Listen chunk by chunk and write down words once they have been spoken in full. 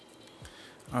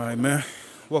All right, man.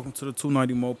 Welcome to the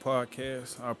 290 Mo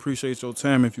podcast. I appreciate your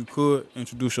time. If you could,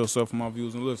 introduce yourself for my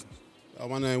viewers and listeners.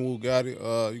 My name Wooh Gatti. You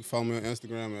can follow me on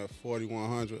Instagram at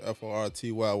 4100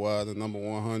 FORTYY, the number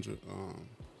 100.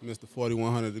 Mr.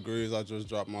 4100 Degrees. I just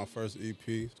dropped my first EP.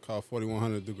 It's called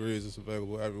 4100 Degrees. It's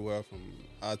available everywhere from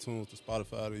iTunes to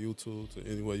Spotify to YouTube to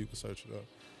anywhere you can search it up.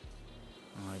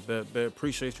 All right, bet.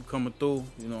 Appreciate you coming through.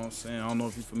 You know what I'm saying? I don't know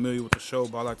if you're familiar with the show,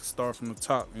 but I like to start from the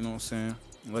top. You know what I'm saying?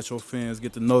 Let your fans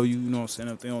get to know you. You know what I'm saying?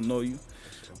 If they don't know you.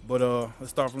 But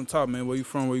let's start from the top, man. Where you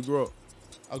from? Where you grew up?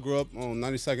 I grew up on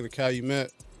 92nd and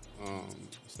Calumet.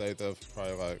 Stayed there for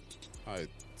probably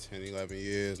 10, 11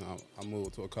 years. And I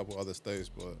moved to a couple other states,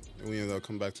 but we ended up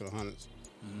coming back to the Hundreds,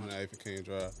 108th and King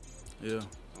Drive. Yeah.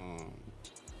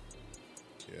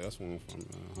 Yeah, that's where I'm from,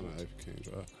 man, 108th and King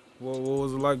Drive. What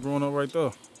was it like growing up right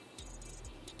there?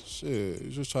 Shit,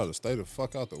 you just try to stay the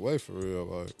fuck out the way for real.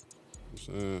 Like,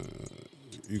 you know what I'm saying?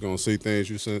 You gonna see things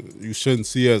you shouldn't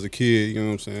see as a kid, you know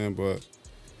what I'm saying? But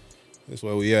that's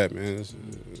where we at, man.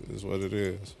 It's what it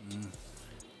is.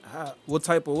 What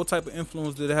type of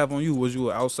influence did it have on you? Was you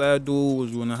an outside dude?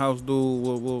 Was you in the house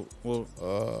dude? What?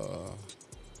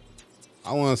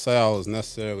 I wouldn't say I was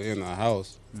necessarily in the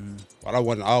house, but I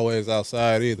wasn't always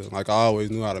outside either. Like, I always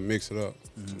knew how to mix it up.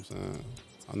 You know what I'm saying?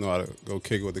 I know how to go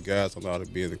kick it with the guys. I know how to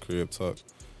be in the crib tuck. You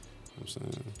know what I'm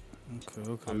saying?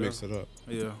 Okay. I mix it up.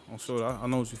 Yeah, I'm sure. I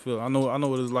know what you feel. I know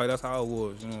what it's like. That's how it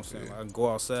was. You know what I'm saying? Yeah. Like, I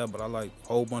go outside, but I like a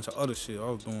whole bunch of other shit. I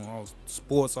was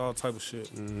sports, all type of shit.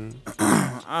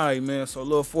 All right, man. So,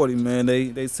 Lil 40, man,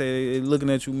 they say they looking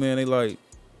at you, man. They like,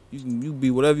 you be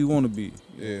whatever you want to be. You know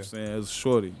what I'm saying? As a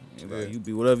shorty. Like, you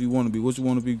be whatever you want to be. What you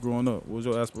want to be growing up? What was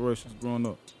your aspirations growing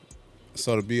up?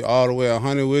 So to be all the way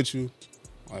 100 with you,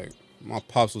 like, my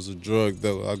pops was a drug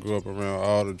dealer. I grew up around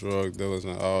all the drug dealers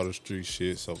and all the street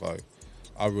shit. So, like,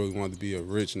 I really wanted to be a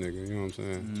rich nigga. You know what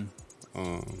I'm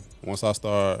saying? Once I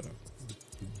started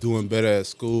doing better at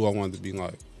school, I wanted to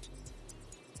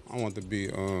be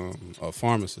a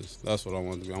pharmacist. That's what I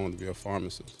wanted to be. I wanted to be a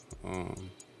pharmacist.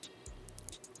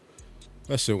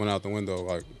 That shit went out the window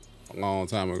like a long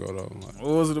time ago though. Like,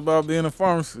 What was it about being a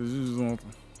pharmacist? You just want to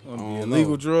be a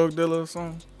legal drug dealer or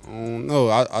something? I don't know.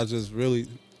 I just really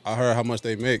heard how much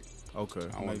they make. Okay.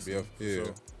 I want to be a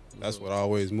Sure. That's what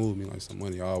always moved me. Like, some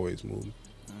money always moved me.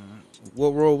 What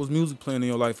role was music playing in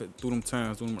your life through them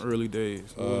times, through them early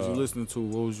days? What was you listening to?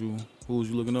 Who was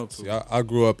you looking up to? See, I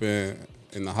grew up in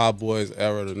the Hot Boys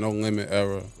era, the No Limit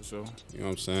era. For sure. You know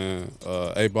what I'm saying?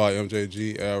 A-Ball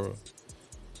MJG era.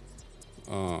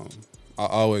 I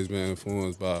always been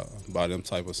influenced by them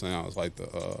type of sounds, like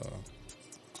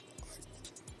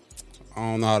I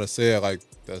don't know how to say it, like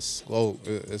the slow.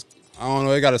 I don't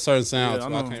know. It got a certain sound,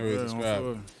 I can't really describe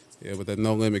it. Yeah, but that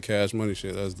No Limit Cash Money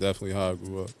shit, that's definitely how I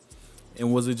grew up.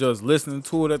 And was it just listening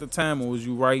to it at the time, or was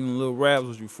you writing little raps?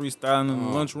 Was you freestyling in the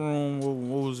lunchroom? What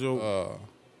was your?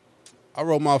 I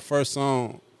wrote my first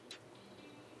song.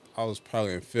 I was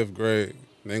probably in 5th grade.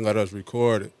 They let us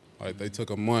record it. Like, they took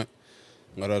a month,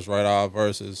 let us write our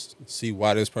verses, see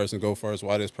why this person go first,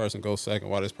 why this person go second,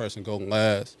 why this person go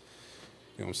last.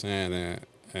 You know what I'm saying?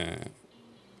 And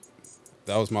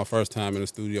that was my first time in the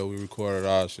studio. We recorded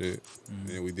our shit.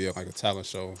 And we did like a talent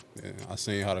show. And I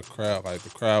seen how the crowd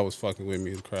was fucking with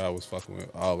me. The crowd was fucking with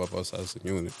all of us as a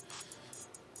unit.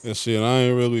 And shit, I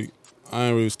ain't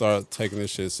really start taking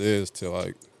this shit serious till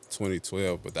like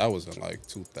 2012, but that was in like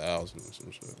 2000 or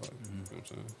some shit. Like, you know what I'm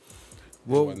saying?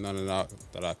 There wasn't none of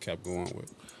that I kept going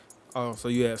with. Oh, so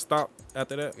you had stopped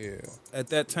after that? Yeah. At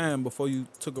that time, before you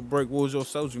took a break, what was your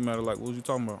subject matter like? What was you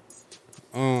talking about?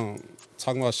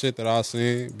 Talking about shit that I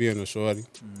seen, being a shorty.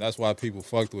 That's why people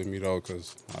fucked with me though,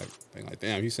 cause like they like,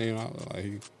 damn, he seen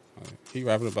he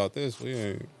rapping about this. We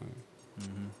ain't.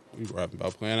 We rapping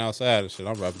about playing outside and shit.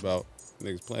 I'm rapping about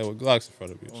niggas playing with Glocks in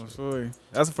front of me. Oh, sorry.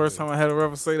 That's the first time I had a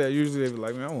rapper say that. Usually they be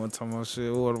like, man, I want to talk about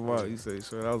shit. What about you say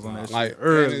shit? I was on that like, shit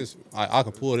early. I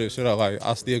could pull this shit up. Like,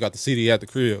 I still got the CD at the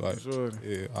crib. Like, Sure.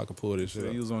 yeah, I could pull this shit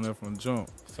up. You was on there from the jump.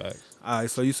 Facts. All right,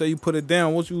 so you say you put it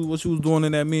down. What you was doing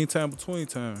in that meantime between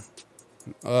time?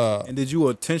 And did you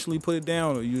intentionally put it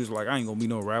down, or you was like, I ain't gonna be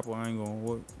no rapper. I ain't gonna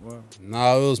what?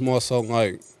 Nah, it was more so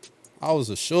like I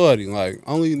was a shorty. Like,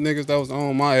 only niggas that was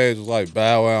on my age was like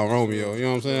Bow Wow and Romeo. You know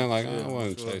what I'm saying? Like, I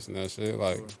wasn't chasing that shit.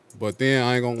 Like, but then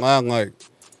I ain't gonna lie. Like,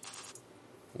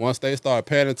 once they started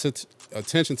paying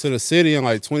attention to the city in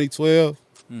like 2012,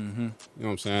 you know what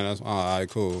I'm saying? That's all right,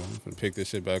 cool. I'm gonna pick this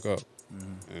shit back up,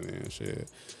 and then shit.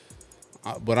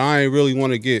 But I ain't really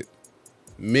want to get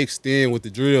mixed in with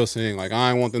the drill scene. Like, I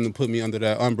ain't want them to put me under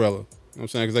that umbrella. You know what I'm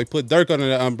saying? Because they put Dirk under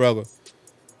that umbrella.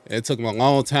 It took me a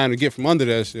long time to get from under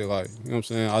that shit. Like, you know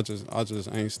what I'm saying? I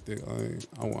just ain't stick. I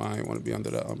ain't want to be under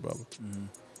that umbrella.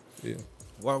 Mm-hmm. Yeah.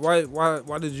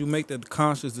 Why did you make that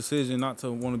conscious decision not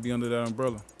to want to be under that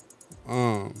umbrella?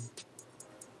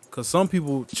 Cause some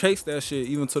people chase that shit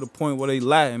even to the point where they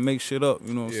lie and make shit up.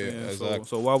 You know what I'm saying? Exactly.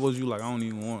 So why was you like, I don't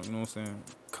even want? You know what I'm saying?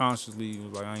 Consciously, you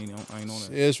was like, I ain't on that.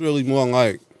 It's really more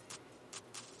like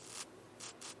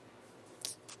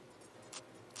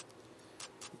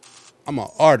I'm an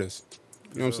artist.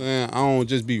 You know what I'm saying? I don't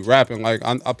just be rapping. Like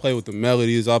I play with the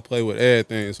melodies. I play with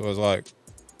everything. So it's like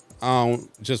I don't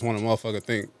just want a motherfucker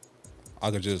think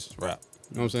I could just rap.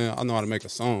 You know what I'm saying? I know how to make a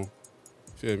song.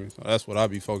 Feel me? So that's what I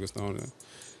be focused on.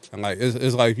 And like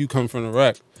it's like if you come from the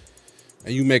rap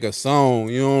and you make a song,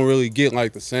 you don't really get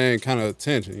like the same kind of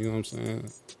attention. You know what I'm saying?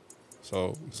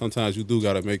 So sometimes you do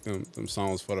gotta make them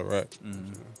songs for the rap.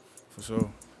 Mm-hmm. For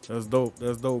sure. That's dope.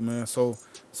 That's dope, man. So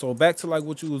back to like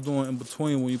what you was doing in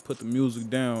between when you put the music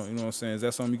down, you know what I'm saying? Is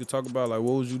that something you could talk about? Like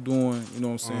what was you doing, you know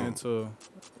what I'm saying, to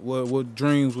what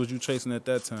dreams was you chasing at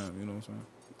that time, you know what I'm saying?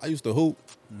 I used to hoop.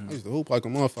 I used to hoop like a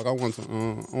motherfucker. I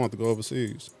want to go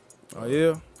overseas. Oh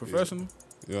yeah? Professional?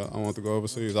 Yeah, I want to go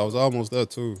overseas. I was almost there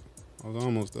too. I was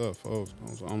almost there, folks. I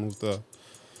was almost there.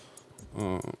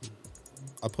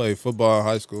 I played football in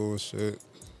high school and shit.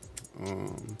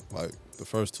 Like the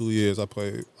first 2 years I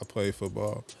played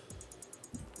football.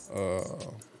 I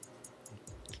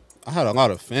had a lot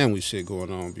of family shit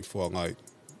going on before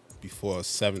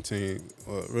 17,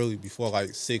 really before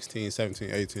like 16, 17,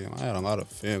 18. I had a lot of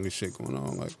family shit going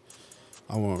on. Like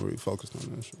I wasn't really focused on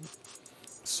that shit.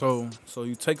 So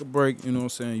you take a break, you know what I'm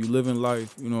saying, you live in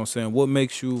life, you know what I'm saying. What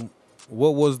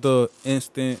was the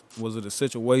instant? Was it a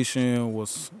situation?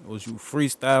 Was you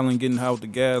freestyling, getting high with the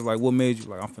gas? Like what made you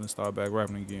like, I'm finna start back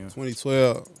rapping again?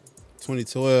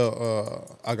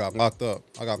 2012, I got locked up.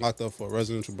 I got locked up for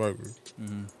residential burglary.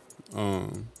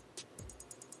 Mm-hmm.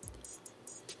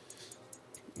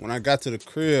 When I got to the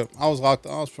crib, I was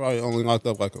probably only locked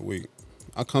up like a week.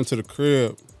 I come to the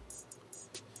crib,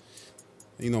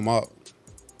 you know, my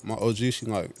OG, she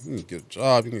like, you need to get a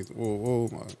job, you need to, whoa.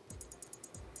 Like,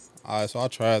 all right, so I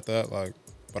tried that, like,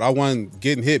 but I wasn't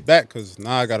getting hit back because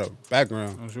now I got a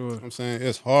background. I'm sure. You know what I'm saying?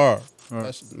 It's hard. Right.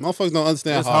 Motherfuckers don't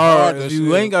understand it's how hard if that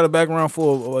you shit ain't got a background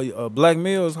for a black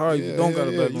male, it's hard. Yeah, If you don't got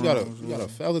a background, you got a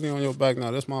felony on your back now.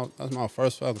 That's my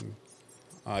first felony.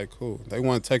 All right, cool. They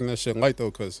weren't taking that shit light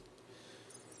though, cause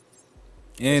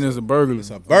and it's a burglary.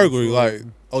 It's a burglary. Sure. Like,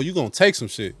 oh, you gonna take some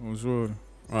shit? I'm sure.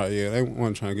 All right, yeah. They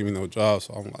weren't trying to give me no job,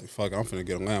 so I'm like, fuck it, I'm finna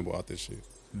get a Lambo out this shit.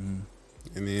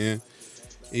 Mm-hmm. In the end,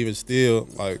 even still,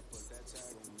 like,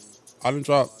 I done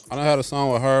had a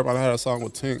song with Herb. I done had a song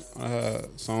with Tink. I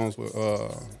had songs with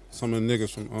some of the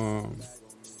niggas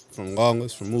from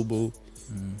Lawless, from Mubu.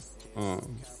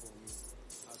 Mm-hmm.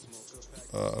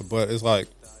 But it's like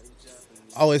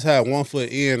I always had 1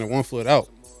 foot in and 1 foot out.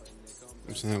 You know what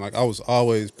I'm saying? Like I was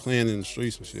always playing in the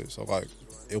streets and shit. So like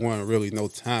it wasn't really no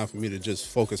time for me to just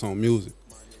focus on music.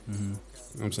 Mm-hmm. You know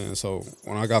what I'm saying? So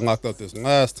when I got locked up this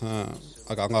last time,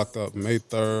 I got locked up May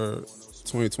 3rd,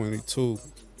 2022.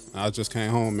 And I just came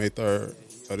home May 3rd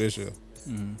of this year.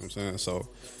 Mm-hmm. You know what I'm saying? So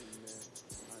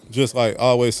just like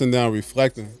always sitting down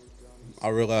reflecting, I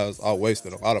realized I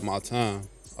wasted a lot of my time.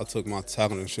 I took my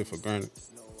talent and shit for granted.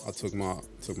 I took my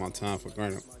time for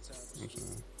granted. You know what I'm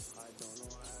saying?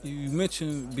 You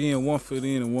mentioned being 1 foot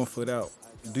in and 1 foot out.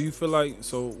 Do you feel like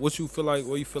where you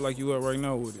feel like you at right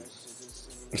now with it?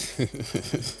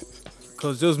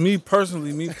 Cause just me personally,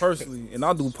 and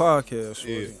I do podcasts.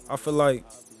 Shorty. Yeah. I feel like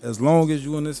as long as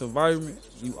you in this environment,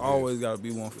 you always gotta be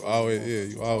 1 foot. You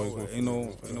always 1 foot. Ain't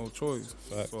no choice.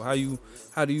 Fact. So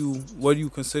where do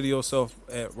you consider yourself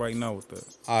at right now with that?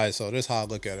 All right, so this how I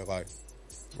look at it. Like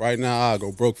right now, I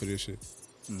go broke for this shit.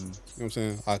 Mm-hmm. You know what I'm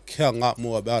saying? I care a lot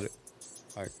more about it.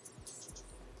 Like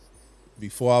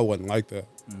before, I wasn't like that.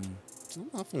 Mm-hmm. I'm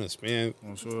not finna spend.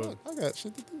 I'm sure. Fuck, I got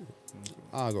shit to do.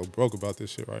 I go broke about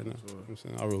this shit right now. Sure. You know what I'm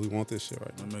saying? I really want this shit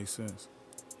right now. That makes sense.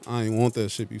 I ain't want that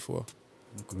shit before.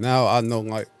 Okay. Now I know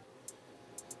like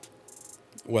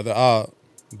whether I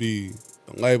be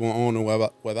the label owner,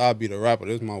 whether I be the rapper,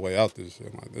 this is my way out this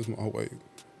shit. Like this is my way to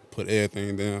put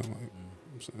everything down. Like, you know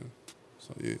what I'm saying?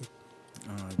 So yeah.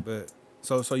 All right, bet.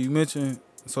 So you mentioned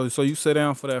so you sat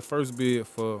down for that first bid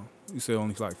for, you said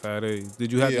only like 5 days.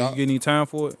 Did you have to get any time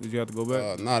for it? Did you have to go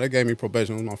back? Nah, they gave me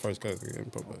probation. It was my first case. They gave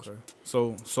me probation. Okay.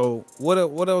 So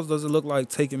what else does it look like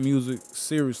taking music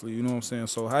seriously? You know what I'm saying?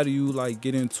 So how do you like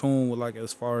get in tune with like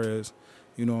as far as,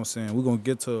 you know what I'm saying? We're gonna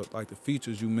get to like the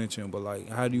features you mentioned, but like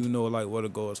how do you know like where to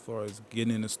go as far as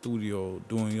getting in the studio,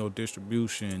 doing your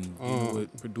distribution, dealing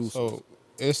with producers? So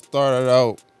it started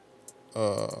out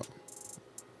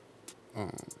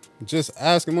just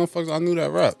asking motherfuckers I knew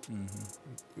that rap. You know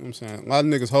what I'm saying? A lot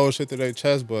of niggas hold shit to their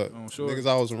chest, but Sure. niggas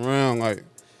I was around, like,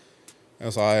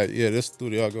 that's all right. Yeah, this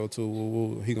studio I go to,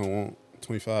 woo, he gonna want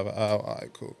 25 an hour. All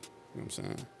right, cool. You know what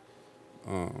I'm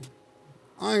saying?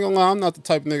 I ain't gonna lie, I'm not the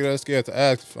type of nigga that's scared to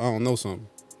ask if I don't know something. You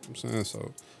know what I'm saying?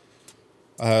 So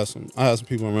I had some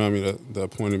people around me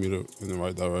that pointed me in the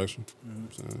right direction. You know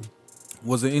what I'm saying?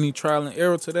 Was there any trial and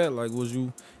error to that? Like,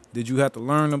 did you have to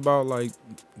learn about like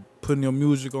putting your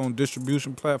music on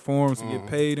distribution platforms to get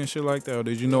paid and shit like that, or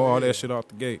did you know all that shit off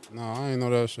the gate? Nah, I ain't know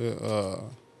that shit.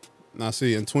 Now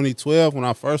see, in 2012 when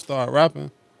I first started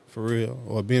rapping for real,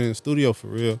 or being in the studio for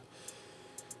real,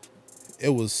 it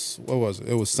was, what was it?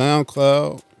 It was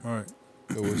SoundCloud. Right.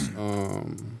 It was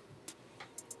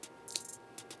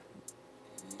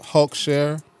Hulk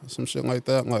Share, some shit like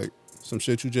that. Like some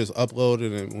shit you just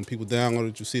uploaded, and when people download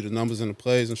it, you see the numbers and the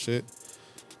plays and shit.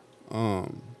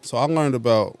 So I learned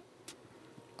about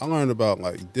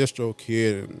like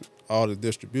DistroKid and all the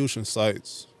distribution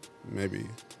sites maybe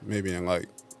in like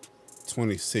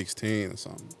 2016 or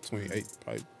something, 28,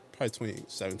 probably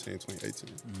 2017, 2018.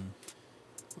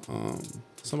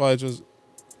 Somebody just,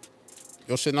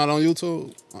 your shit not on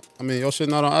YouTube? I mean, your shit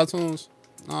not on iTunes?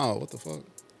 No, what the fuck?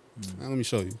 Man, let me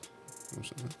show you. You know what I'm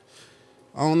saying?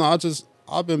 I don't know,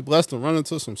 I've been blessed to run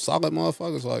into some solid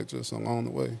motherfuckers, like, just along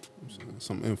the way. You know what I'm saying?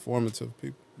 Some informative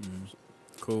people.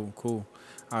 Cool.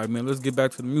 All right, man, let's get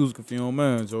back to the music if you don't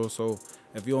mind, Joe. So,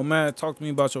 if you don't mind, talk to me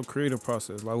about your creative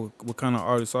process. Like, what kind of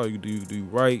artist are you? Do you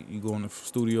write? You go in the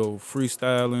studio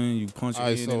freestyling? You punching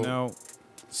in and out?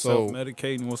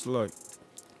 Self-medicating? What's it like?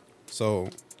 So,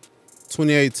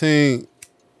 2018,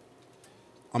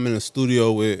 I'm in the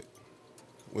studio with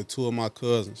two of my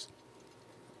cousins,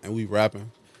 and we rapping.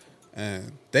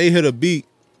 And they hit a beat,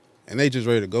 and they just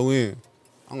ready to go in.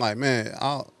 I'm like, man,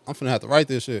 I'm finna have to write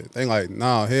this shit. They like,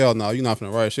 nah, hell no, you not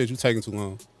finna write shit. You taking too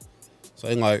long. So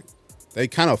they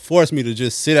kind of forced me to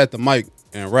just sit at the mic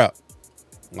and rap.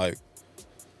 Like,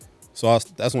 so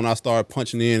that's when I started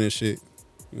punching in and shit.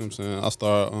 You know what I'm saying? I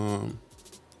started,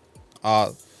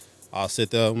 I'll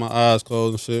sit there with my eyes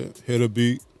closed and shit, hit a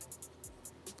beat,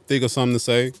 think of something to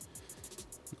say.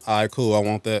 All right, cool, I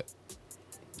want that.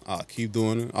 I'll keep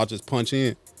doing it. I'll just punch in.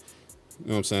 You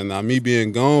know what I'm saying? Now, me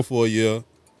being gone for a year,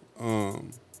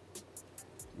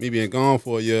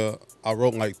 I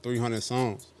wrote like 300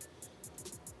 songs.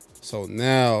 So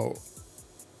now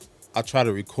I try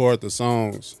to record the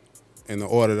songs in the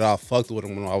order that I fucked with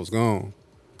them when I was gone.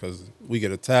 Because we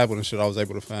get a tab and shit, I was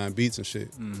able to find beats and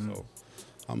shit. So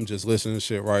I'm just listening to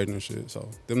shit, writing and shit. So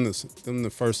them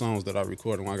the first songs that I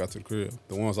recorded when I got to the crib.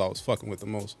 The ones I was fucking with the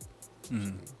most.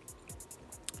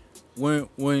 When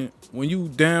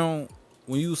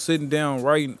you sitting down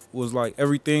writing, was like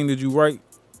everything that you write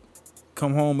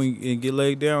come home and get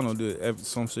laid down, or did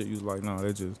some shit you was like, nah,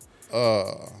 that just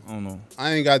I don't know.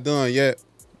 I ain't got done yet.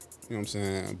 You know what I'm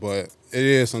saying? But it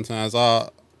is sometimes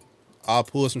I'll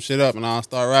pull some shit up and I'll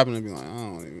start rapping and be like,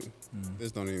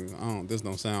 this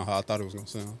don't sound how I thought it was gonna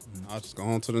sound. I'll just go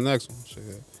on to the next one. Shit.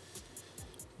 You know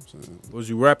what I'm saying? Was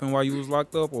you rapping while you was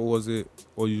locked up, or you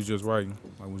was just writing?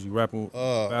 Like, was you rapping,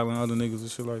 battling other niggas and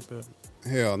shit like that?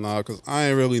 Hell nah, cause I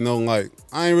ain't really no loud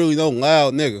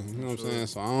nigga. You know what I'm saying?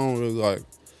 So I don't really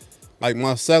like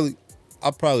my celly.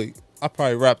 I probably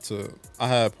rap to. I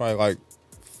had probably like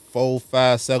 4-5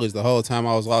 cellies the whole time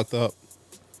I was locked up.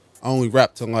 I only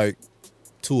rapped to like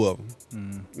 2 of them. You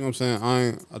know what I'm saying?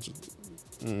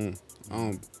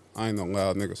 I ain't no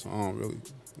loud nigga, so I don't really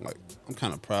like. I'm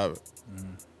kind of private.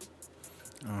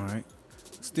 All right.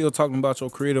 Still talking about your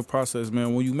creative process,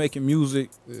 man. When you making music,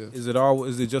 is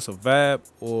it just a vibe,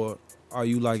 or are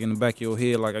you like in the back of your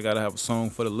head like, I gotta have a song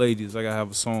for the ladies, I gotta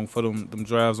have a song for them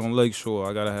drives on Lakeshore,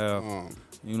 I gotta have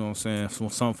you know what I'm saying,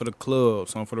 something for the club,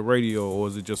 something for the radio, or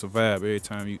is it just a vibe every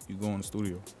time you go in the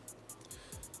studio?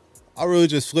 I really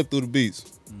just flip through the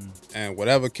beats, and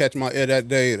whatever catch my ear that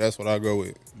day, that's what I go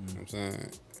with. You know what I'm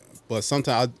saying? But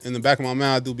sometimes in the back of my mind,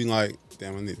 I do be like,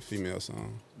 damn, I need a female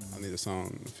song. I need a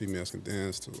song the females can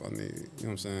dance to. You know what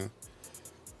I'm saying?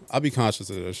 I be conscious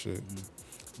of that shit.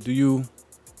 Who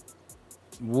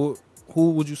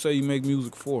would you say you make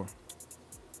music for?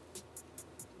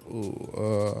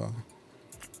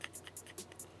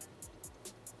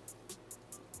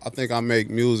 I think I make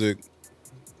music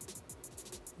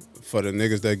for the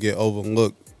niggas that get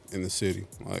overlooked in the city.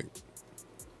 Like,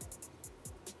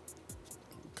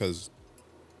 cause,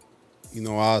 you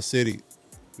know, our city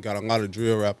got a lot of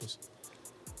drill rappers.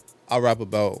 I rap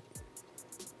about,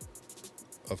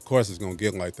 of course it's gonna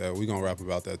get like that. We gonna rap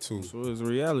about that too. So it's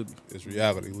reality. It's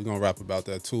reality. We gonna rap about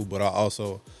that too. But I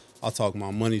talk my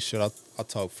money shit. I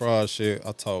talk fraud shit.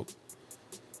 I talk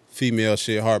female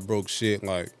shit, heartbroken shit,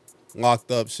 like locked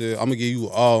up shit. I'm gonna give you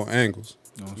all angles.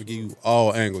 I'm gonna give you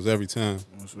all angles every time.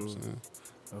 That's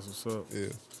what's up. Yeah.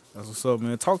 That's what's up,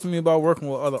 man. Talk to me about working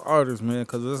with other artists, man,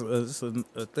 because it's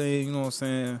a thing, you know what I'm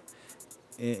saying,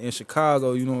 in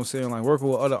Chicago, you know what I'm saying, like working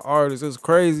with other artists, it's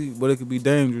crazy, but it could be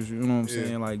dangerous, you know what I'm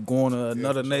saying, like going to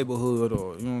another neighborhood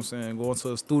or, you know what I'm saying, going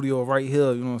to a studio right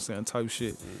here, you know what I'm saying, type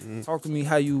shit. Talk to me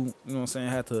how you know what I'm saying,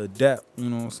 had to adapt, you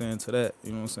know what I'm saying, to that,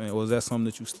 you know what I'm saying, or is that something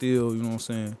that you still, you know what I'm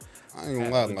saying, I ain't gonna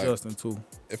lie, like, adjusting to?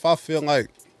 if I feel like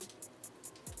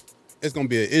it's gonna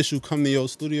be an issue come to your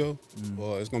studio,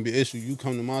 or it's gonna be an issue you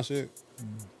come to my shit,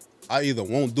 I either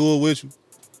won't do it with you,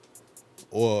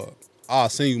 or I'll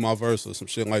send you my verse or some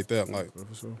shit like that. Like,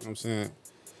 For sure. you know what I'm saying?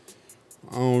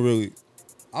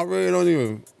 I really don't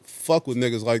even fuck with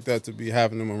niggas like that to be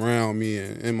having them around me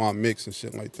and in my mix and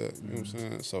shit like that. You know what I'm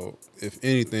saying? So, if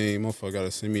anything, motherfucker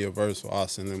gotta send me a verse or I'll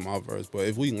send them my verse. But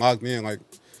if we locked in, like,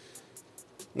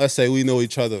 let's say we know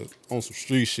each other on some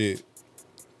street shit,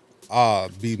 I'll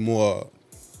be more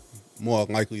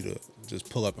likely to just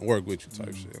pull up and work with you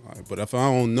type shit. Like, but if I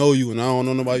don't know you and I don't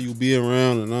know nobody you be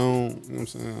around and I don't, you know what I'm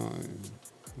saying?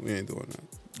 We ain't doing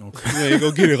that. Okay. You ain't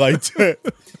gonna get it like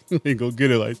that. You ain't gonna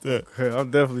get it like that. Okay, I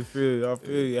definitely feel you. I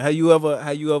feel you. Have you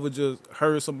ever just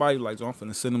heard somebody like, I'm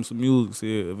finna send them some music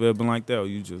here? Have it ever been like that, or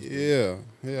you just? Yeah.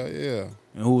 And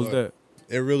who was that?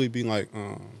 It really be like,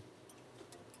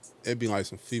 it'd be like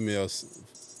some females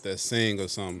that sing or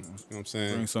something. You know what I'm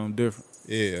saying? Bring something different.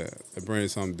 Yeah, it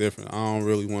brings something different. I don't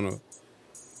really want to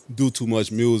do too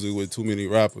much music with too many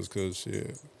rappers because,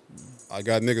 shit, I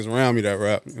got niggas around me that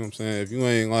rap. You know what I'm saying? If you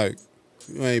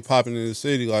ain't popping in the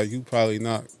city, like, you probably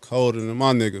not colder than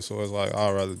my niggas. So it's like,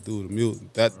 I'd rather do the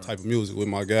music, that type of music with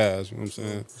my guys. You know what I'm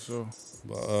saying? For sure.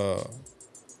 But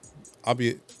I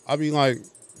be like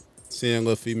seeing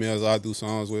little females I do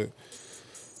songs with.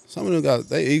 Some of them got,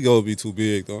 they ego be too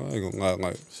big though. I ain't gonna lie,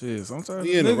 like, Shit, sometimes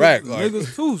we in the rack, like,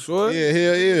 niggas too, short. yeah,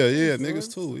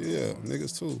 niggas too,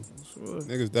 niggas too. Sure.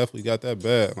 Niggas definitely got that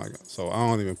bad, like, so I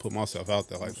don't even put myself out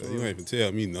there like that. You ain't even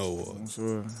tell me no or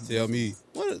tell me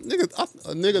what a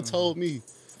nigga told me.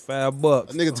 $5.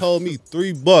 A nigga told me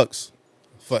 $3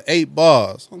 for 8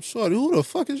 bars. I'm sure. Who the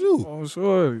fuck is you? I'm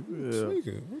sure. Yeah.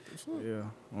 Speaking, what the fuck? Yeah,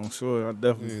 I'm sure. I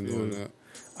definitely ain't feel doing it. that.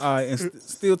 All right, and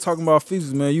still talking about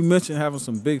features, man. You mentioned having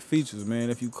some big features, man.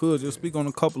 If you could, just speak on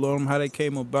a couple of them, how they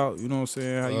came about. You know what I'm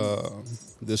saying? How you...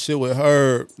 The shit with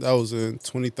her, that was in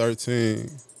 2013.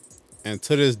 And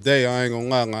to this day, I ain't gonna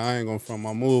lie, like, I ain't gonna front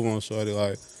my move on shorty.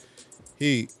 Like,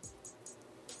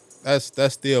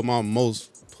 that's still my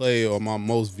most played or my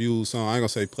most viewed song. I ain't gonna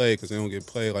say played because they don't get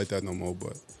played like that no more,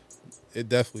 but it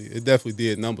definitely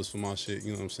did numbers for my shit.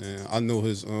 You know what I'm saying? I know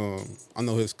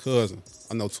his cousin.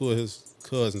 I know 2 of his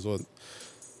cousins, or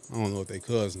I don't know if they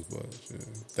cousins, but shit,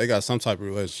 they got some type of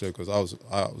relationship because I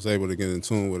was able to get in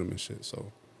tune with him and shit.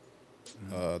 So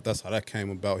that's how that came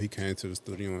about. He came to the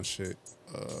studio and shit.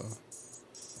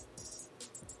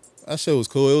 That shit was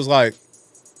cool. It was like,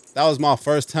 that was my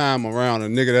first time around a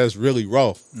nigga that's really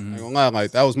raw. I ain't gonna lie,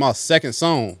 like, that was my second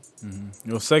song.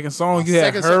 Your second song, My you had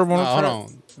second Herb song- on the nah, track? hold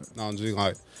on. No, I'm just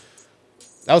like,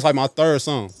 that was like my third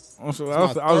song. I'm sure, It's I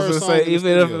was my gonna third say, song in the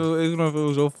even if studio. it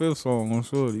was your 5th song, I'm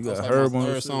sure you got That's like Herb my on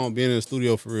the third song being in the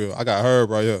studio for real. I got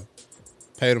Herb right here.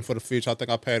 Paid him for the feature. I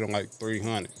think I paid him like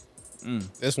 $300.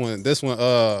 This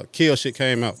one, Kill Shit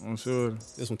came out. I'm sure.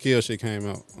 This one, Kill Shit came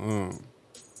out.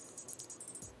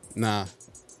 Nah.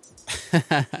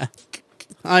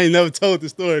 I ain't never told the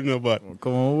story to nobody. Well,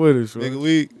 come on with it, sure.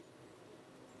 Nigga,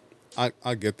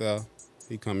 I get there.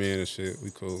 He come in and shit. We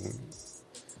cool.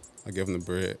 I give him the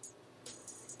bread.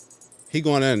 He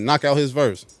going in and knock out his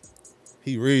verse.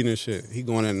 He reading and shit. He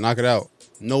going in and knock it out.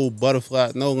 No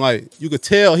butterfly, no, like, you could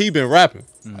tell he been rapping.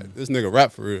 Like, this nigga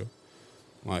rap for real.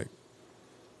 Like,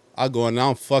 I go in there,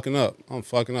 I'm fucking up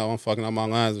my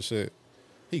lines and shit.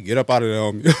 He get up out of there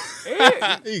on me.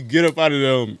 He get up out of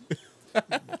there on me.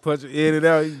 Put your in and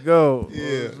out, you go.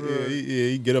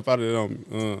 He get up out of there on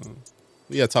me.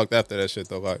 We had talked after that shit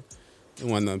though. Like, it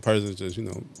wasn't nothing personal, just, you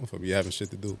know, motherfucker be having shit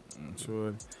to do. I'm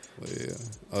sure. But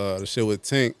yeah, the shit with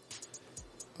Tink,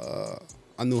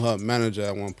 I knew her manager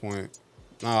at one point.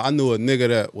 Nah, I knew a nigga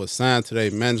that was signed to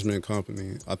their management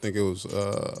company. I think it was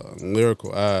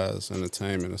Lyrical Eyes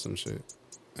Entertainment or some shit.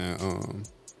 And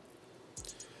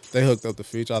they hooked up the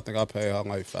feature. I think I paid her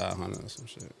like $500 or some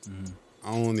shit.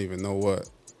 I don't even know what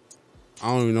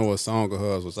song of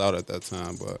hers was out at that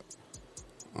time, but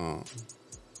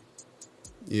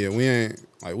yeah,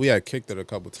 we had kicked it a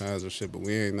couple times or shit, but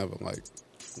we ain't never like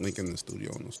linking the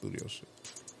studio on the studio shit.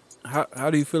 How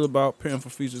do you feel about paying for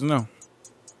features now?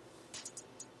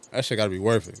 That shit gotta be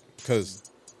worth it, because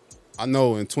I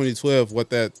know in 2012 what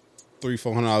that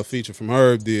 $300-400 feature from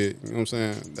Herb did. You know what I'm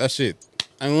saying? That shit.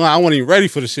 I ain't gonna lie, I wasn't even ready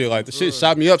for the shit. Like the shit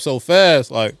shot me up so fast.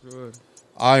 Like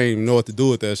I didn't even know what to do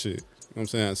with that shit. You know what I'm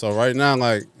saying? So right now,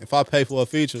 like if I pay for a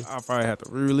feature, I probably have to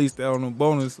re-release that on the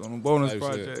bonus Type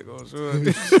project.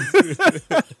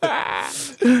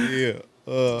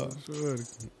 yeah.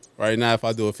 Right now, if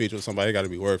I do a feature with somebody, it got to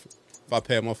be worth it. If I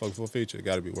pay a motherfucker for a feature, it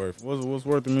got to be worth it. What's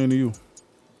worth it mean to you?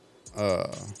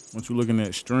 What you looking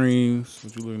at streams?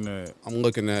 What you looking at? I'm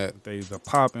looking at the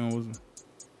popping.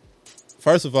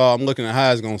 First of all, I'm looking at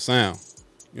how it's gonna sound.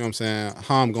 You know what I'm saying?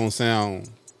 How I'm gonna sound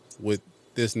with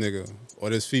this nigga or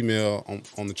this female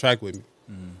on the track with me.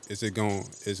 Is it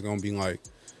gonna be like?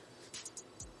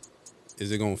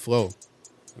 Is it gonna flow?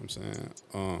 You know what I'm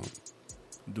saying?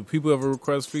 Do people ever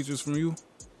request features from you?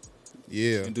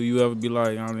 Yeah. And do you ever be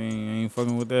like, I ain't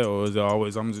fucking with that, or is it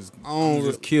always I'm just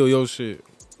kill your shit?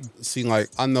 See, like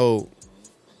I know.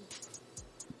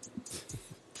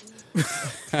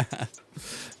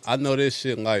 I know this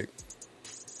shit, like,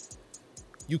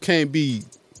 you can't be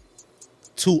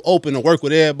too open to work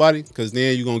with everybody, because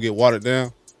then you're going to get watered down.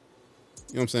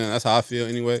 You know what I'm saying? That's how I feel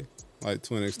anyway, like,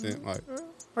 to an extent. Like,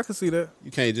 I can see that.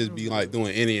 You can't just be, like,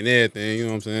 doing any and everything, you know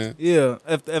what I'm saying? Yeah,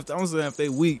 if they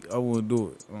weak, I wouldn't do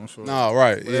it. I'm sure. Nah,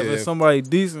 right. But if it's somebody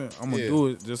decent, I'm going to do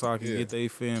it just so I can get their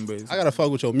fan base. I got to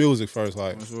fuck with your music first,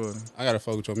 like. I'm sure. I got to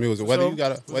fuck with your music. Whether you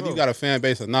got a fan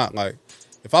base or not, like,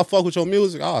 if I fuck with your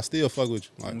music, I'll still fuck with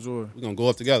you. Like, we're gonna go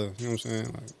up together. You know what I'm saying?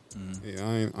 Like, yeah,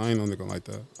 I ain't no nigga like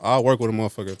that. I'll work with a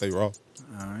motherfucker if they raw.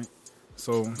 All right.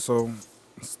 So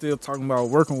still talking about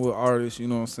working with artists, you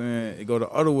know what I'm saying? It go the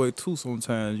other way too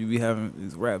sometimes. You be having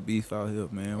this rap beef out here,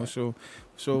 man. What's your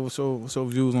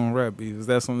views on rap beef? Is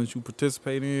that something that you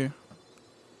participate in?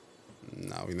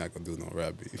 Nah, we not gonna do no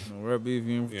rap beef. No rap beef,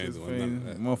 you ain't participating.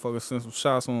 Motherfucker send some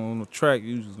shots on the track,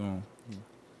 you just gonna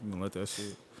let that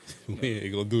shit. We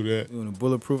ain't gonna do that. Doing a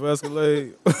bulletproof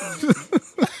Escalade.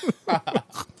 Nah,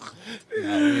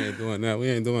 we ain't doing that. We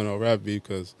ain't doing no rap beef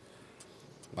because,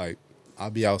 like, I'll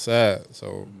be outside.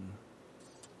 So,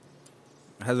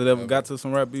 has it ever got to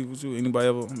some rap beef with you? Anybody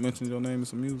ever mentioned your name in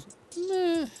some music?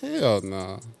 Nah, hell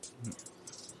nah.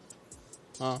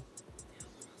 Huh?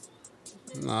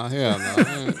 Nah, hell nah.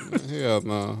 Hell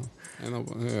nah. Ain't no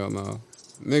hell nah.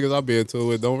 Niggas I be into it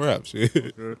with don't rap shit.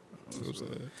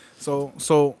 Okay. So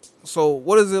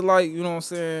what is it like, you know what I'm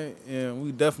saying? And we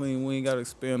ain't got to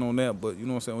expand on that, but you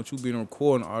know what I'm saying, with you being a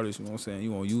recording artist, you know what I'm saying,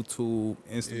 you on YouTube,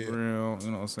 Instagram,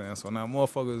 you know what I'm saying? So now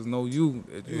motherfuckers know you,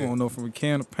 that you don't know from a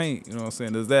can of paint, you know what I'm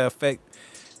saying? Does that affect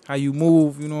how you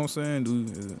move, you know what I'm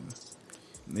saying?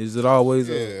 Is it always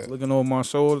looking over my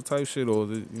shoulder type shit, or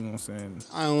is it, you know what I'm saying?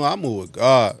 I don't know, I move with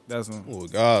God. I move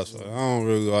with God, so I don't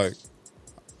really like,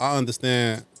 I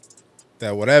understand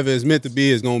that whatever it's meant to be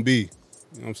is gonna be.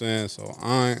 You know what I'm saying? So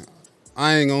I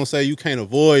ain't gonna say you can't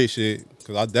avoid shit,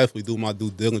 because I definitely do my due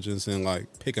diligence in like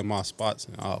picking my spots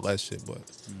and all that shit, but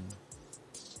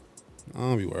I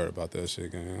don't be worried about that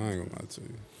shit, gang. I ain't gonna lie to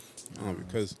you.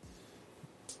 Because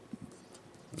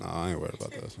I ain't worried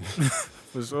about that shit.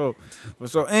 For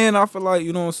sure. And I feel like,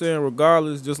 you know what I'm saying,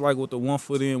 regardless, just like with the 1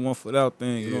 foot in, 1 foot out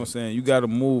thing, you know what I'm saying, you gotta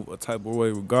move a type of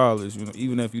way regardless, you know,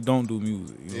 even if you don't do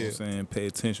music, you know what I'm saying, pay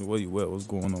attention where you at, what's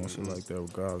going on, shit like that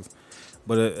regardless.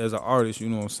 But as an artist, you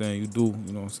know what I'm saying, you do,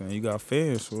 you know what I'm saying, you got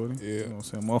fans, shorty. You know what I'm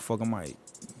saying, motherfucker might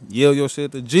yell your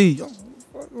shit to G. Yo,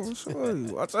 shorty,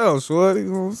 watch out, shorty,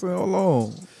 you know what I'm saying,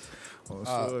 hold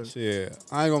on. Shit,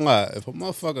 I ain't gonna lie, if a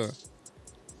motherfucker,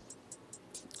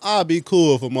 I'd be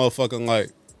cool if a motherfucker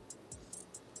like,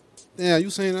 damn, you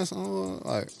saying that song?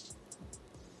 Like,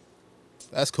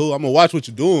 that's cool. I'm gonna watch what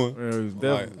you're doing.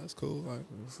 Like, that's cool. Like,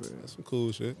 that's some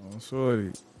cool shit.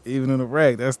 Shorty, even in the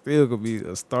rack, that still could be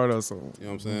a start of some, you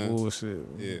know what I'm saying? Bullshit.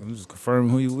 Yeah. I'm just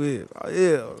confirming who you with. Oh,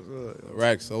 yeah. The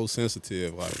rack's so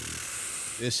sensitive. Like,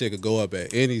 this shit could go up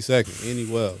at any second,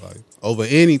 anywhere. Like, over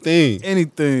anything.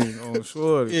 Anything on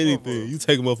shorty. Anything. You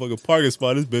take a motherfucking parking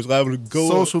spot, this bitch liable to go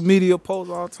social up. Media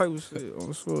posts, all type of shit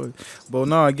on shorty. But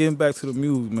nah, getting back to the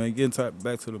music, man.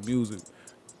 Back to the music.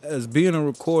 As being a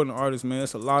recording artist, man,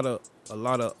 it's a lot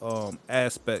of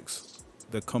aspects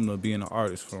that come to being an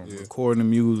artist, from recording the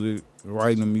music,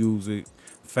 writing the music,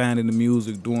 finding the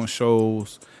music, doing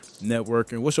shows,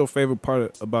 networking. What's your favorite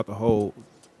part about the whole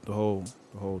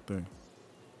thing?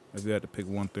 If you had to pick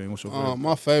one thing, what's your favorite?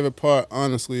 My favorite part,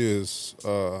 honestly, is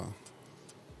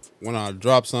when I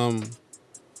drop something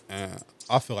and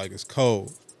I feel like it's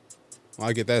cold. When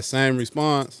I get that same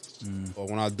response, or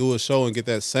when I do a show and get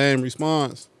that same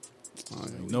response,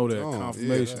 you know that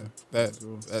confirmation.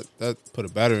 That put a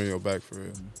battery in your back for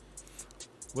real.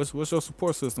 What's your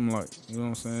support system like? You know what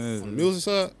I'm saying? On the music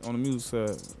side, On the music side,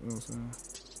 you know what I'm saying?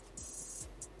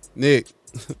 Nick,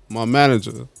 my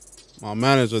manager,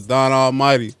 Don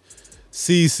Almighty,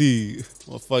 CC,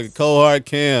 motherfucking Cohart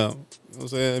Cam. You know what I'm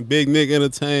saying? Big Nick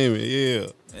Entertainment, yeah.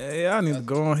 Yeah, I need to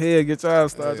go on ahead and get y'all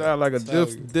started. Yeah, y'all like a tell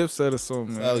you. dip set or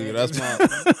something, man. Tell you, that's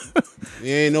my. We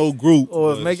ain't no group.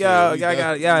 Or but make shit, y'all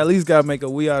we at least gotta make a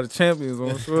We Are the Champions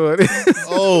on sure.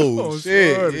 Oh On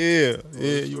shit! shorty. Yeah,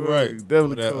 you Shorty. right.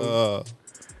 Definitely That,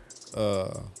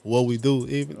 what we do,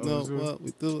 even Oh, though sure. what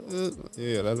we do,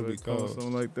 yeah, that'll be Cold. cold.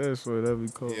 Something like that, so that'd be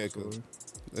cold. Yeah, 'cause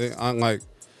shorty. I'm like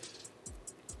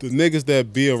the niggas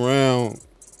that be around,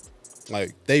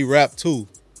 like they rap too.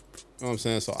 You know what I'm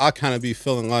saying? So I kind of be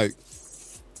feeling like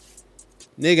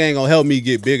nigga ain't gonna help me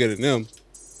get bigger than them.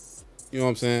 You know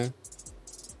what I'm saying?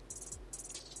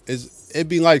 It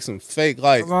be like some fake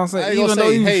like. That's what I'm saying. I ain't Even gonna though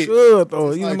say you hate. should though,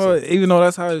 It's even like though even though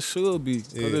that's how it should be,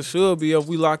 because Yeah. it should be if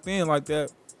we locked in like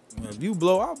that. If you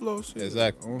blow, I blow. Shit.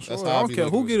 Exactly. On That's shorty. how I I don't be care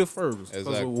looking who at get it first. 'Cause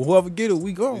Exactly. whoever get it,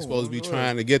 we go. We supposed to be On shorty.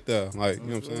 trying to get there. Like, you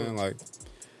know what I'm saying? Like,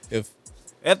 if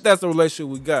If that's the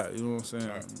relationship we got, you know what I'm saying?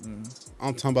 Right. Mm.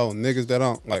 I'm talking about niggas that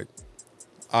don't like.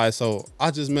 All right, so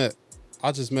I just met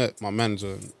my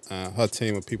manager and her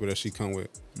team of people that she come with.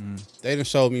 They done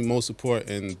showed me more support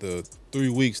in the 3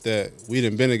 weeks that we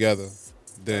done been together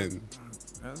than.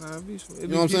 That's how it be. It You be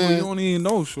know what I'm people saying? You don't even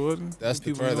know, shorty. That's It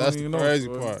be the people you don't that's even the know, crazy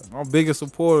shorty. part. My biggest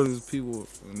supporters is people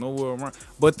nowhere around.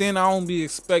 But then I don't be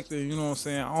expecting, you know what I'm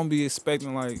saying? I don't be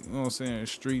expecting like, you know what I'm saying,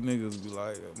 street niggas be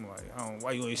like, I'm like,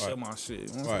 why you ain't share my shit? You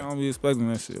know what I'm saying? I don't be expecting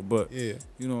that shit. But Yeah.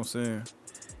 you know what I'm saying?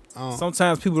 Um,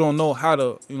 Sometimes people don't know how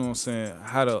to, you know what I'm saying,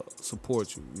 how to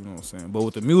support you, you know what I'm saying? But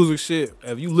with the music shit,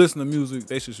 if you listen to music,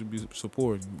 they should be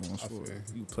supporting you. On sure.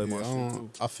 You play my shit too.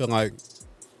 I feel like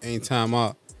anytime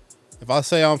if I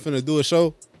say I'm finna do a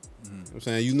show, you know what I'm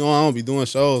saying, you know I don't be doing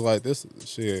shows like this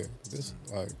shit. This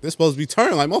supposed to be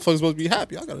turning. Like motherfuckers supposed to be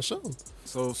happy. I got a show.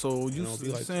 So you be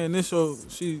like saying this show,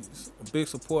 she's a big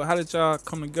support. How did y'all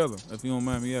come together, if you don't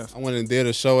mind me asking? I went and did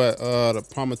a show at the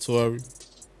Promontory.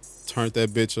 Turned that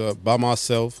bitch up by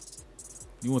myself.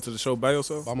 You went to the show by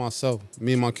yourself? By myself.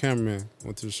 Me and my cameraman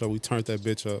went to the show. We turned that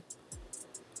bitch up.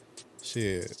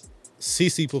 Shit.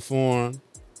 CC performed.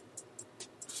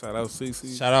 Shout out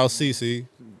CC. Shout out CC.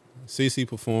 CC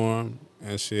performed.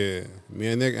 And shit. Me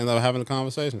and Nick ended up having a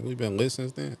conversation. We've been lit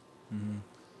since then.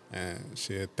 And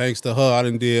shit. Thanks to her, I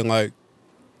done did like,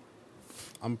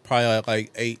 I'm probably at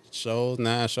like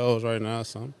 9 shows right now or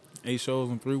something. 8 shows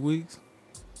in 3 weeks?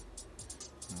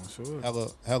 I'm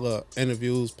sure. Hella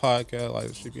interviews, podcast,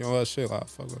 like she be on that shit, like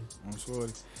fuck her. I'm sure.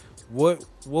 What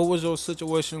was your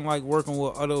situation like working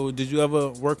with other? Did you ever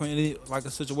work on any like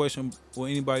a situation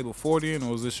with anybody before then,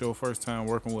 or was this your first time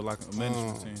working with like a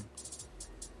management team?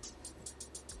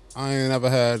 I ain't never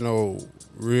had no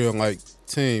real like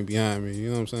team behind me. You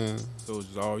know what I'm saying? So it's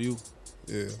just all you.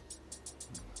 Yeah.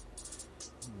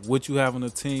 What you have on the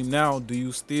team now, do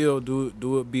you still do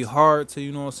it be hard to,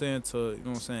 you know what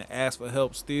I'm saying, ask for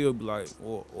help still, be like,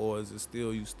 or is it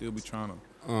still you still be trying to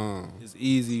it's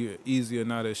easier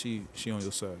now that she on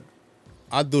your side?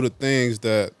 I do the things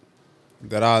that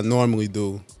I normally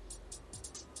do.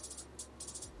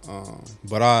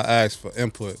 But I ask for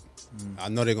input. I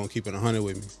know they're gonna keep it 100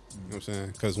 with me. You know what I'm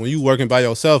saying? Cause when you working by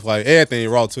yourself, like everything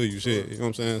raw to you, shit. You know what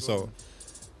I'm saying? So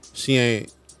she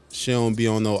don't be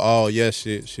on no yes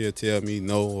shit. She'll tell me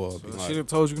no or be like, She done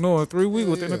told you no in 3 weeks,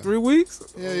 within the 3 weeks?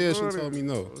 Yeah, she told me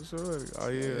no. Oh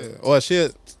yeah. Or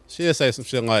she'll say some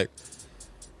shit like,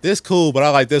 this cool, but I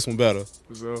like this one better.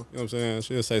 For sure. You know what I'm saying?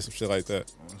 She'll say some shit like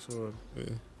that. For sure. Yeah.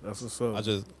 That's what's up.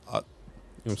 you know what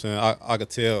I'm saying? I could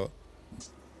tell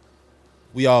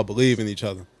we all believe in each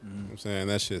other. You know what I'm saying?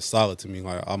 That shit's solid to me.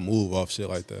 Like I move off shit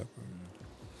like that.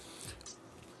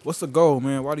 What's the goal,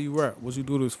 man? Why do you rap? What you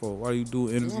do this for? Why do you do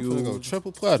interviews? I'm finna go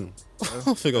triple platinum. I'm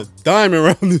finna go diamond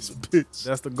around this bitch.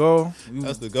 That's the goal?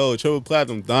 That's the goal. Triple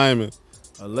platinum, diamond.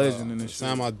 A legend in this shit.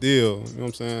 Sign my deal. You know what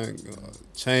I'm saying?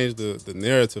 Change the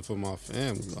narrative for my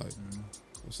family. Like, you know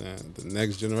what I'm saying? The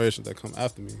next generation that come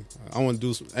after me. I want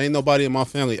to do ain't nobody in my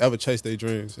family ever chased their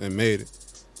dreams and made it.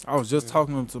 I was just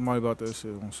talking to somebody about that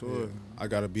shit. I'm sure. Yeah, I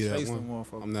gotta be that Chasing one.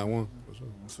 motherfucker. I'm that one. For sure.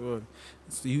 I'm sure.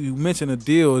 So you mentioned a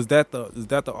deal. Is that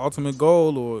the ultimate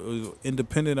goal, or is it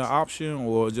independent an option,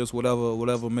 or just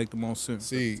whatever make the most sense?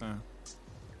 See, at the time?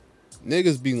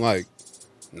 Niggas be like,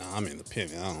 nah, I'm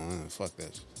independent. I don't fuck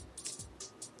that shit.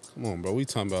 Come on, bro. We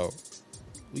talking about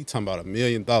 $1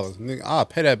 million. Nigga, I'll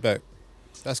pay that back.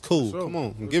 That's cool. For sure. Come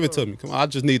on, For give it sure. to me. Come on, I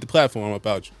just need the platform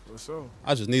about you. For sure.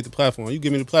 I just need the platform. You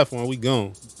give me the platform, we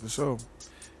gone. For sure.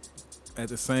 At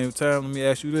the same time, let me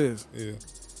ask you this. Yeah.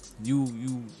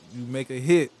 you make a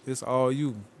hit, it's all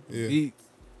you. Yeah. Beat,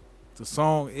 the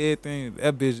song, everything,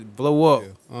 that bitch blow up.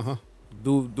 Yeah. Uh huh.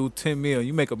 Do 10 million.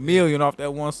 You make $1 million off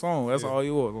that one song. That's Yeah. all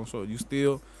you was. I'm sure you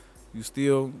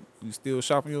still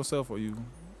shopping yourself or you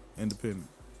independent?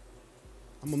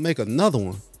 I'm gonna make another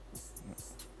one.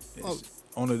 Oh.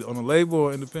 On the label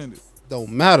or independent? Don't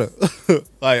matter.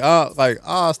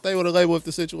 I'll stay with a label if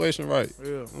the situation right. Yeah.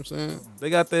 You know what I'm saying? They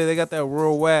got that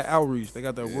worldwide outreach. They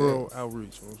got that world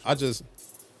outreach.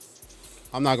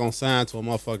 I'm not gonna sign to a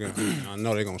motherfucker and I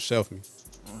know they gonna shelf me.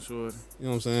 I'm sure. You know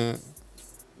what I'm saying?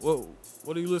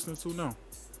 What are you listening to now?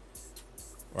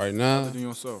 Right now, Other than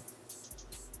yourself.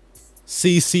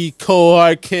 CC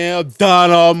Cohort Camp,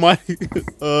 Don Almighty.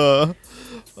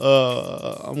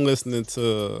 I'm listening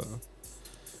to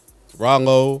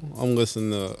Rollo. I'm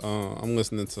listening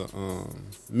to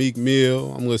Meek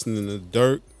Mill. I'm listening to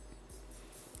Dirk.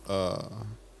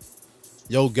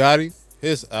 Yo Gatti,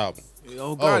 his album.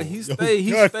 Yo Gotti, he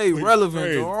stay relevant.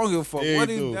 Crazy. Though. I don't give a fuck. Yeah,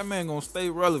 That man gonna stay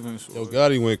relevant. Sure. Yo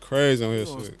Gotti went crazy on He his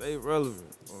gonna shit. stay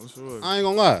relevant. I'm sure. I ain't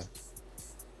gonna lie.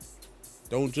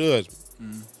 Don't judge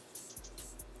me.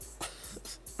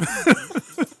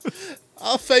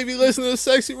 I'll fake be listening to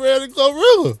Sexy Red and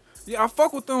Glorilla. Yeah, I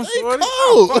fuck with them, They shorty.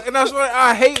 cold. And that's what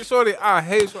I hate, shorty.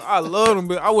 I love them,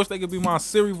 but I wish they could be my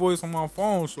Siri voice on my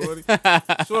phone, shorty.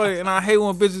 Shorty, and I hate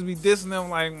when bitches be dissing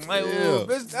them like Yeah.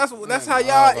 bitch, that's how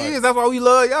y'all is. That's why we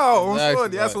love y'all.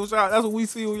 Exactly, On shorty. That's what we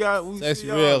see with y'all. Sexy see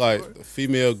y'all, Red, shorty. like the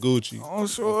female Gucci. On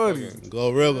shorty.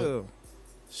 Glorilla. Yeah.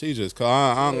 She just cold.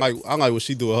 I like what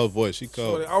she do with her voice. She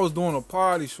cold. Shorty, I was doing a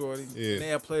party, shorty. Yeah. And they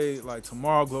had played like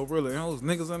Tomorrow Glorilla, and those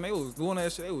niggas and they was doing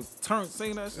that shit. They was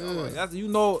singing that shit. Yeah. Like, that's, you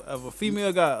know, if a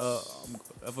female got,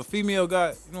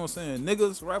 you know what I'm saying,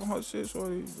 niggas rapping her shit,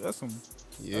 shorty. That's some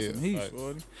heat, right.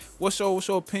 shorty. What's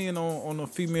your opinion on the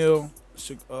female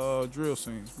drill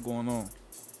scene going on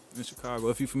in Chicago?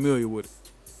 If you familiar with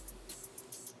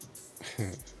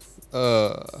it.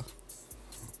 I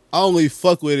only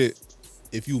fuck with it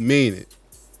if you mean it.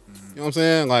 You know what I'm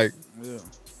saying? Like, Yeah.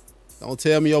 don't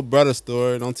tell me your brother's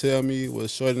story. Don't tell me what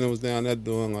Shorty was down there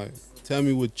doing. Like, tell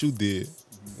me what you did.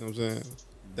 You know what I'm saying?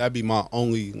 That'd be my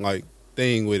only, like,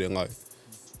 thing with it. Like,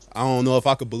 I don't know if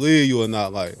I could believe you or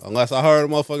not. Like, unless I heard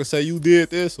a motherfucker say you did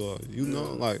this or, you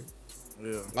know, like,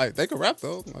 they could rap,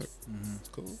 though. Like, it's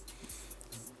cool.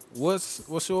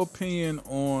 What's your opinion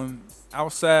on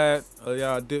outside of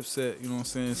y'all Dipset, you know what I'm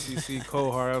saying, CC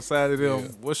Cohart, outside of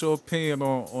them, what's your opinion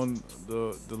on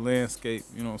the landscape,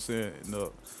 you know what I'm saying,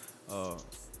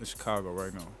 in Chicago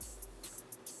right now?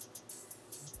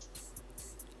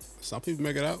 Some people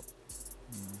make it out.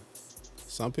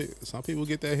 Some people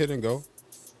get that hit and go.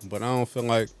 But I don't feel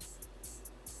like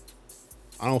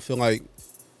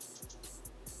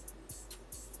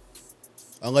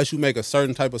unless you make a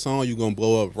certain type of song, you gonna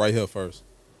blow up right here first.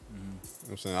 You know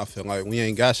what I'm saying? I feel like we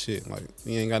ain't got shit. Like,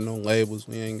 we ain't got no labels.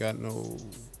 We ain't got no... You know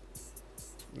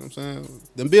what I'm saying?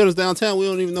 Them buildings downtown, we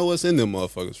don't even know what's in them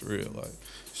motherfuckers for real. Like,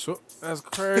 Sure, that's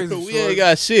crazy. we ain't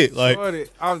got shit. Like, Shorty,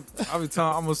 I'll be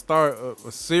telling, I'm gonna start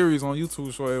a series on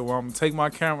YouTube, shorty, where I'm gonna take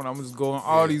my camera and I'm gonna just go in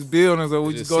all these buildings and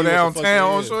we just go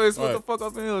downtown. Oh, shorty, what the fuck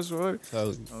up in here, shorty?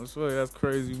 Oh, shorty, that's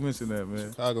crazy. You mentioned that, man.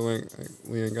 Chicago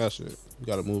we ain't got shit. We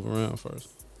gotta move around first.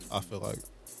 I feel like.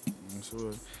 I'm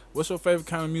sure. What's your favorite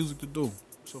kind of music to do?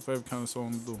 What's your favorite kind of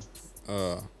song to do?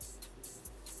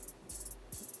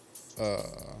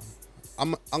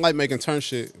 I like making turn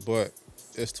shit, but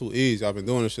it's too easy. I've been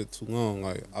doing this shit too long.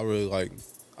 Like, I really like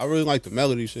the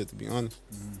melody shit, to be honest.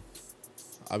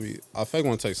 I fake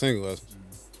want to take singing lessons.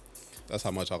 That's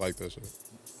how much I like that shit.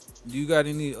 Do you got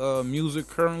any music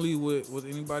currently with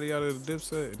anybody out of the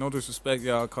Dipset? No disrespect,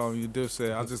 y'all calling you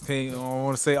Dipset. I just can't. I don't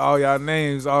want to say all y'all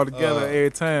names all together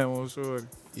every time. I'm sure.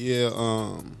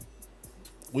 Yeah,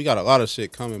 we got a lot of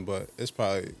shit coming, but it's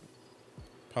probably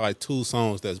like 2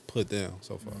 songs that's put down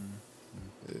so far.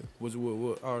 Yeah.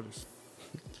 What artists?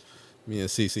 Me and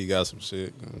CC got some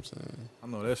shit. You know what I'm saying? I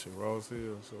know that shit raw as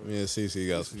hell. So. Me and CC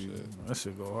got some shit. That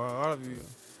shit go hard.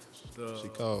 She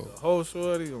cold. The whole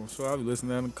shorty, I'm sure I'll be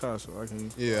listening in the car, so I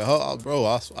can. Yeah, bro,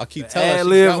 I keep telling her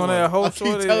she got one. On that whole I keep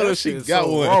shorty, telling her that she shit got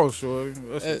so one. Raw, shorty.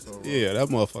 That Yeah, that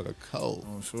motherfucker cold.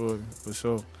 I'm sure, for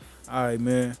sure. All right,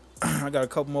 man. I got a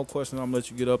couple more questions. I'm gonna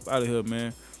let you get up out of here,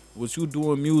 man. What you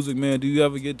doing music, man? Do you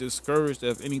ever get discouraged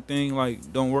if anything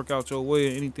like don't work out your way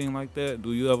or anything like that?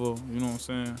 Do you ever, you know what I'm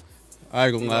saying? I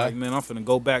ain't gonna lie. Like, man, I'm finna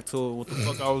go back to what the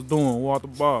fuck I was doing, walk the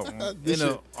bar. You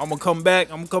know, I'm gonna come back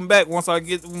once I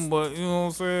get them, but you know what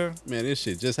I'm saying? Man, this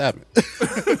shit just happened.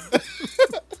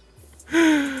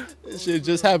 This shit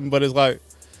just happened, but it's like,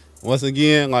 once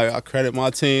again, like, I credit my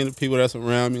team, the people that's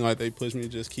around me, like, they push me to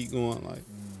just keep going, like,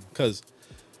 cause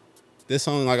this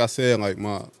song, like I said, like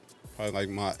probably like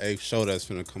my 8th show that's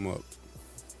finna come up.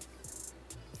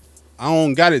 I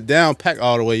don't got it down packed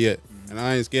all the way yet, and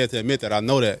I ain't scared to admit that I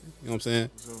know that. You know what I'm saying?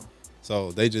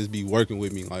 So they just be working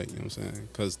with me, like, you know what I'm saying?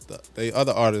 Because they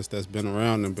other artists that's been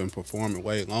around and been performing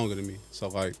way longer than me. So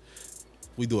like,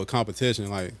 we do a competition,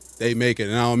 like they make it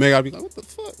and I don't make it. I be like, what the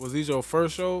fuck? Was these your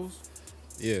first shows?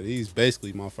 Yeah, these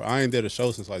basically my first. I ain't did a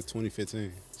show since like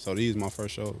 2015, so these my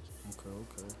first shows. Okay.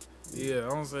 Yeah, I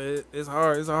don't say it's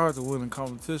hard. It's hard to win a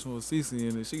competition with Cece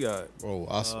in it. She got Bro,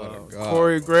 I swear to God,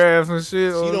 choreographs and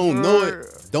shit. She don't know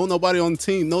it. Don't nobody on the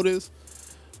team know this.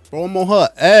 Bro, I'm on her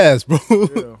ass, bro.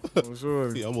 Yeah, I'm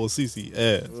sure. Yeah, I'm on CC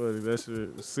ass. That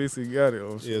shit, Cece got it.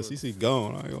 Yeah, CC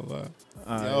gone. I ain't gonna lie.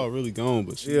 Y'all really gone,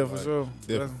 but she for sure.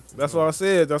 That's what I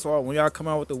said. That's why when y'all come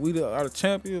out with the We Are the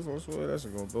Champions, I'm sure that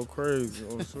shit gonna go crazy.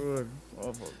 I'm sure.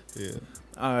 Yeah.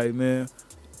 All right, man.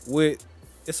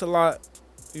 It's a lot.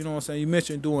 You know what I'm saying? You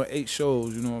mentioned doing 8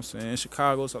 shows, you know what I'm saying? In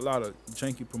Chicago, it's a lot of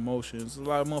janky promotions. There's a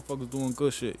lot of motherfuckers doing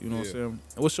good shit, you know what I'm saying?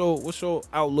 What's your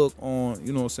outlook on,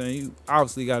 you know what I'm saying? You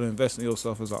obviously got to invest in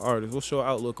yourself as an artist. What's your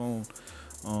outlook on,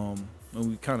 and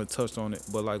we kind of touched on it,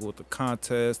 but like with the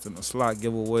contest and the slot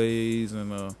giveaways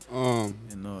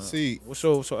and see, what's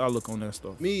your outlook on that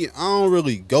stuff? Me, I don't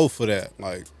really go for that.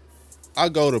 Like, I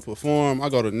go to perform, I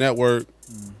go to network,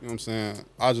 you know what I'm saying?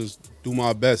 I just do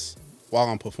my best while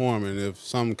I'm performing. If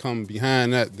something come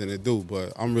behind that, then it do.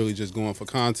 But I'm really just going for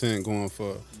content, going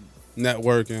for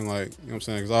networking, like, you know what I'm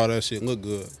saying? Because all that shit look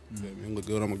good. It look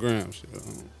good on my gram shit. You know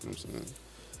what I'm saying?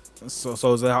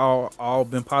 So is that all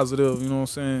been positive, you know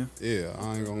what I'm saying? Yeah,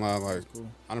 I ain't gonna lie. Like, cool.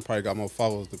 I done probably got more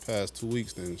followers the past 2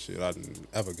 weeks than shit I done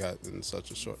ever got in such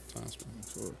a short time span.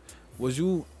 Sure. Was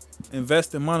you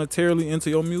investing monetarily into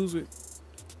your music?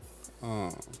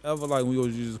 Ever like when you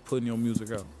was just putting your music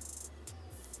out?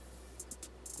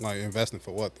 Like investing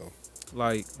for what though?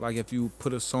 Like if you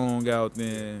put a song out,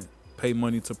 then pay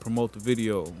money to promote the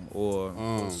video, or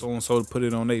so and so to put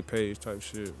it on their page type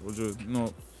shit. Or just, you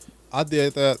know. I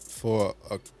did that for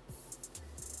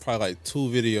probably like 2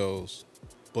 videos,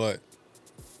 but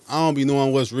I don't be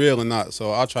knowing what's real or not,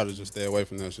 so I try to just stay away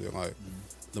from that shit. Like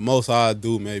the most I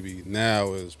do maybe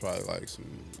now is probably like some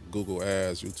Google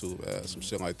ads, YouTube ads, some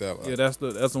shit like that. Like, yeah, that's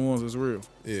the ones that's real.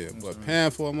 Yeah, but paying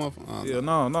for a motherfucker. Yeah,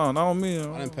 no, not on me.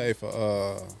 I didn't pay for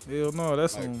hell no,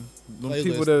 that's like them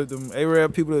people them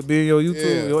Arab people that be in your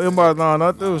YouTube, your inbox. No,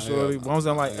 not those, shorty. But I'm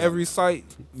saying like every site,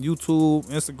 YouTube,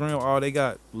 Instagram, all they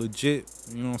got legit.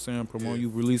 You know what I'm saying? Promote you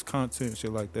release content,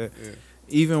 shit like that. Yeah.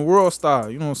 Even World Star,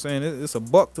 you know what I'm saying? It's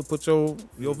 $1 to put your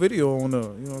video on there. You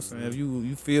know what I'm saying? If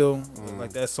you feel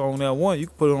like that song that one, you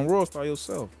can put it on World Star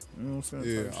yourself. You know what I'm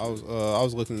saying? Yeah, I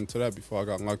was looking into that before I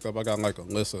got locked up. I got like a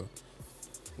list of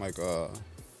like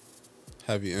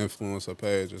heavy influencer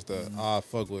pages that I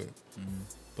fuck with.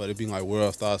 But it be like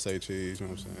World Star Say Cheese, you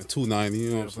know what I'm saying? 290,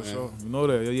 you know what I'm saying? Sure. You know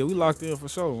that. Yeah, we locked in for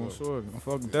sure. I'm sure.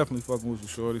 I'm definitely fucking with you,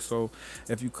 shorty. So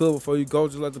if you could, before you go,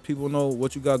 just let the people know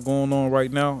what you got going on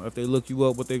right now. If they look you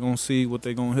up, what they gonna see, what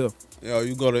they gonna hear. Yo,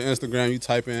 you go to Instagram, you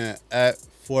type in at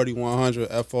 4100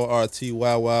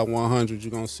 FORTYY100.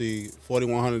 You're gonna see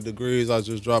 4100 Degrees. I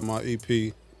just dropped my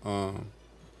EP.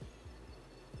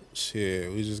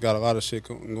 Shit, we just got a lot of shit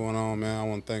going on, man. I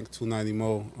want to thank 290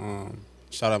 Mo.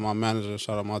 Shout out my manager.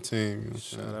 Shout out my team. You know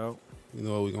shout out. You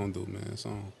know what we gonna do, man. So.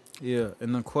 Yeah,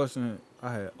 and the question,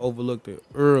 I had overlooked it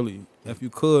early. If you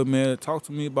could, man, talk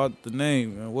to me about the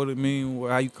name and what it mean,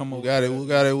 how you come up with it. We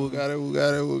got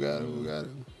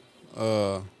it.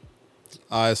 All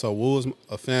right, so Wooh is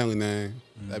a family name.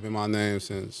 That been my name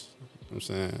since, you know what I'm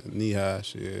saying, knee-high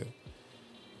shit.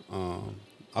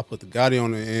 I put the Gatti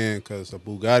on the end because the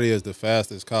Bugatti is the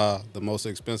fastest car, the most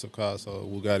expensive car. So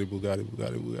Bugatti,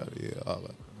 yeah, all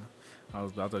that. I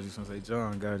thought you was gonna say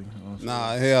John Gatti.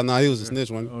 Nah, hell nah, he was a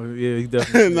snitch one. Oh yeah, he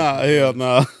definitely. Nah, hell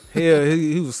nah. Hell,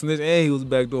 he was a snitch and he was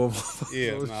backdoor.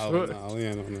 Yeah, we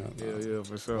ain't on that. Yeah,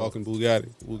 for sure. Walking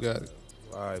Bugatti.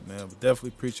 All right, man. But definitely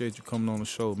appreciate you coming on the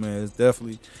show, man. It's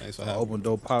definitely open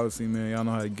door policy, man. Y'all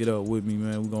know how to get up with me,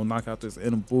 man. We're going to knock out this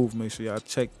in the booth. Make sure y'all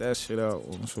check that shit out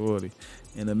on Shorty.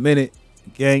 In a minute,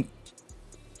 gang.